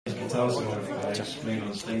Guitar solo I just playing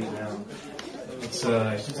on stage now. It's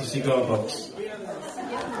just a cigar box.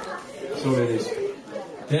 That's all it is.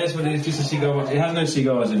 Yeah, that's what it is, just a cigar box. It has no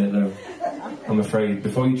cigars in it though, I'm afraid.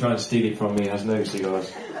 Before you try and steal it from me, it has no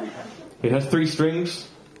cigars. It has 3 strings,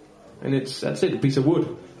 and that's it, a piece of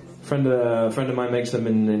wood. A friend of mine makes them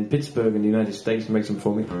in Pittsburgh in the United States. He makes them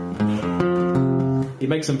for me. He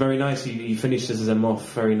makes them very nice. He finishes them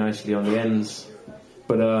off very nicely on the ends.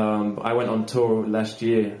 But I went on tour last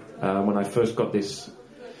year when I first got this,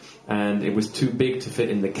 and it was too big to fit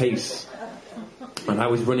in the case. And I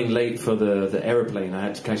was running late for the aeroplane. I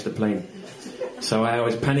had to catch the plane. So I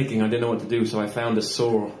was panicking. I didn't know what to do. So I found a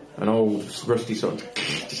saw, an old rusty saw,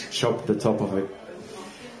 just chopped the top of it.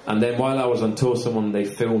 And then while I was on tour, they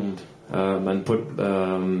filmed and put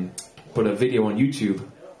a video on YouTube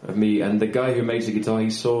of me. And the guy who makes the guitar, he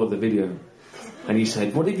saw the video. And he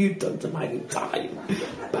said, "What have you done to my guitar, you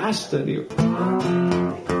bastard?" I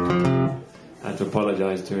had to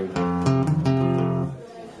apologise to him.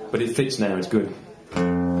 But it fits now, it's good.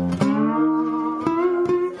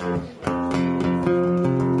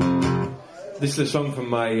 This is a song from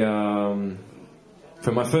my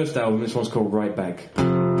first album. This one's called Right Back.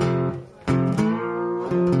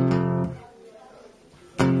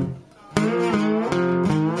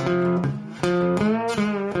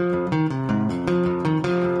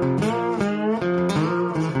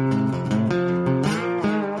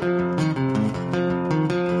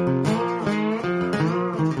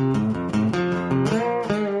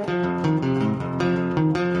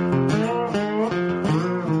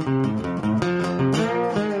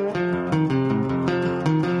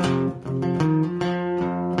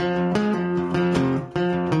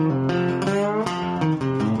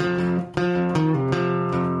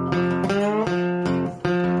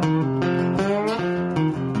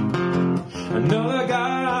 Another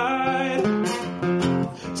guy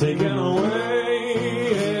taken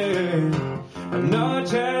away, another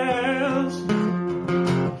chance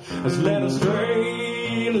has led us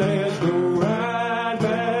astray. Let's go right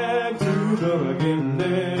back to the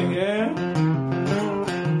beginning, yeah.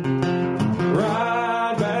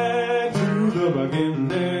 Right back to the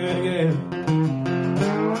beginning, yeah.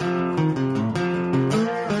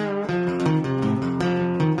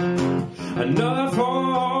 Another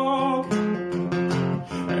fork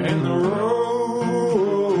in the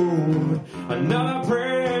road, another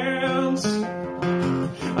prince,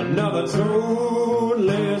 another toad.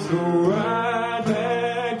 Let's go right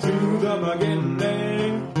back to the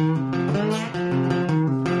beginning,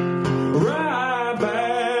 right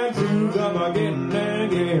back to the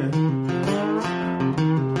beginning, yeah.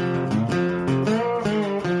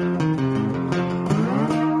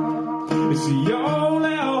 It's the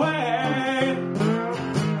only way,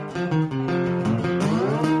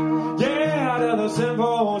 the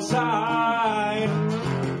simple side.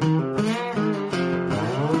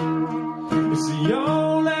 It's the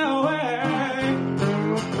only way.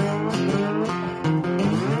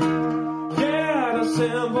 Yeah, the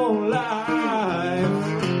simple life.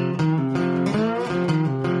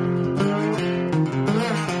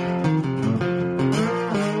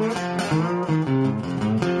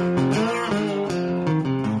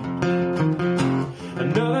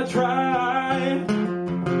 Another try,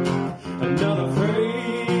 another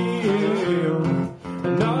fail,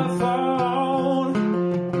 another phone,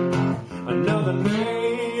 another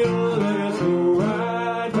nail. Let's go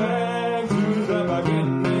right back to the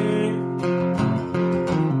beginning,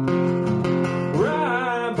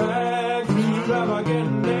 right back to the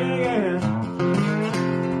beginning.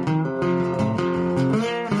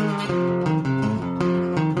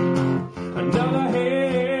 Another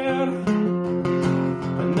head,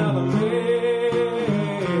 another mess,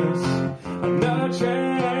 another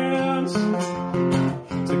chance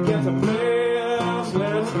to get the place.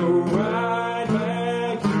 Let's go right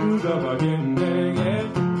back to the beginning, yeah.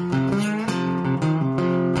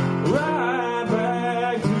 Right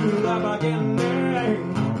back to the beginning.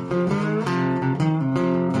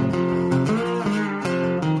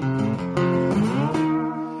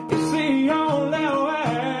 It's the only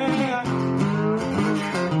way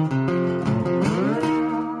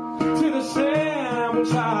to the simple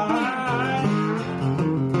side.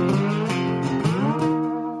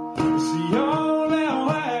 It's the only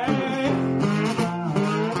way,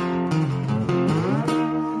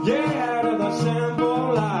 yeah, to the simple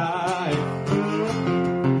life.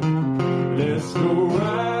 Let's go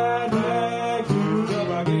right back to the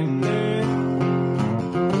beginning,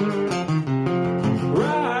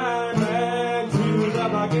 right back to the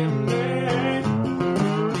beginning,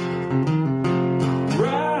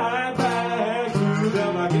 right back to the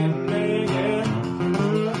beginning, yeah.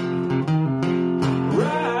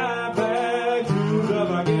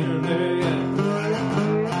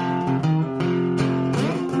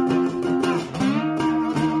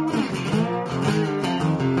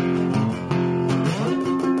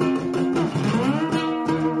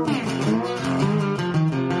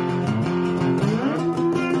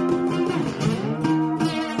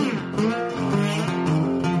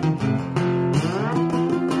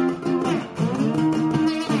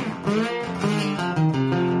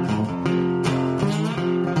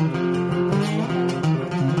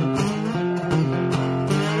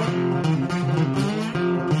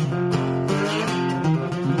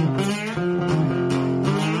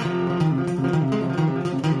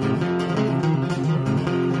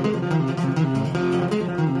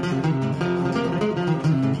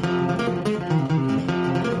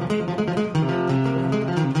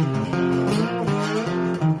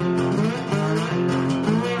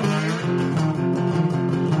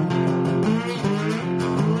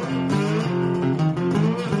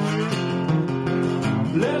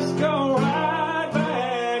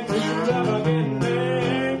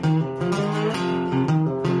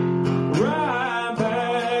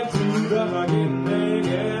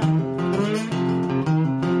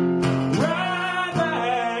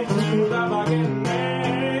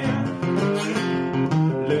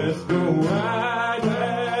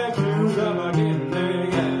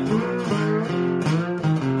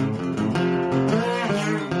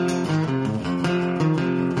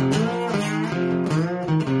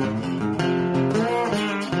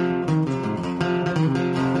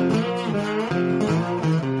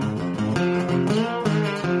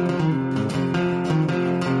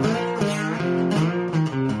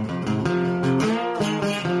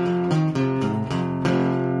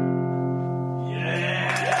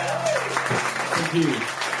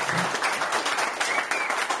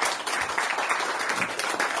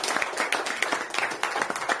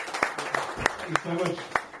 you so much.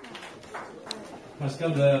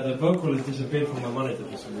 Pascal, the vocal has disappeared from my monitor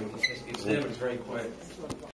for some reason. It's there, but it's very quiet.